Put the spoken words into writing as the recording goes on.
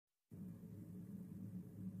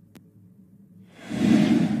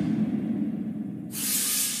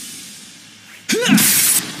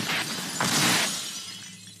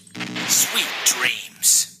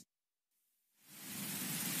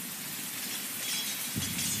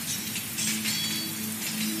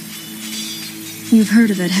You've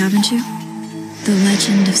heard of it, haven't you? The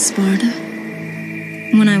legend of Sparta?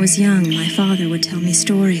 When I was young, my father would tell me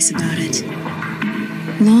stories about it.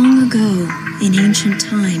 Long ago, in ancient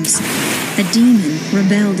times, a demon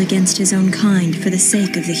rebelled against his own kind for the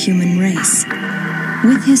sake of the human race.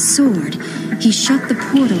 With his sword, he shut the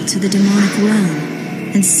portal to the demonic realm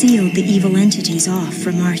and sealed the evil entities off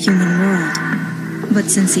from our human world.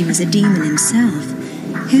 But since he was a demon himself,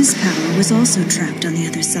 his power was also trapped on the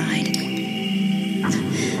other side.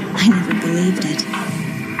 I never believed it.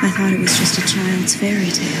 I thought it was just a child's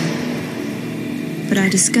fairy tale. But I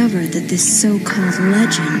discovered that this so-called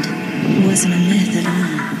legend wasn't a myth at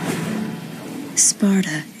all.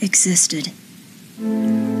 Sparta existed.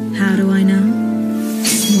 How do I know?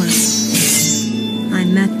 Well, I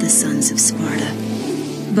met the sons of Sparta.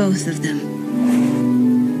 Both of them.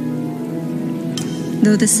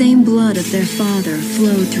 Though the same blood of their father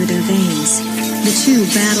flowed through their veins, the two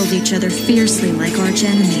battled each other fiercely like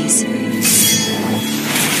arch-enemies.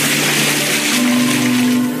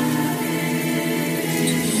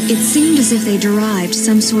 It seemed as if they derived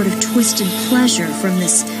some sort of twisted pleasure from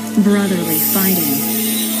this brotherly fighting.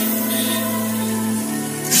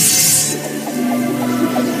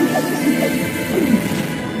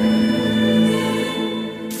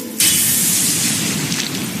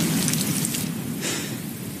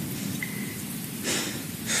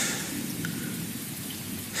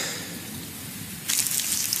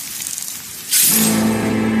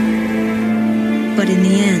 But in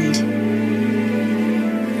the end,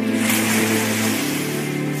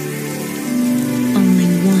 only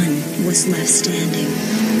one was left standing.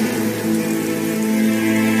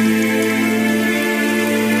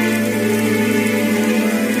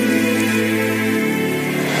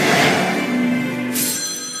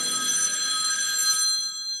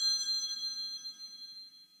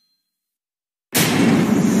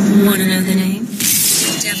 Want to know the name?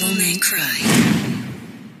 Devil May Cry.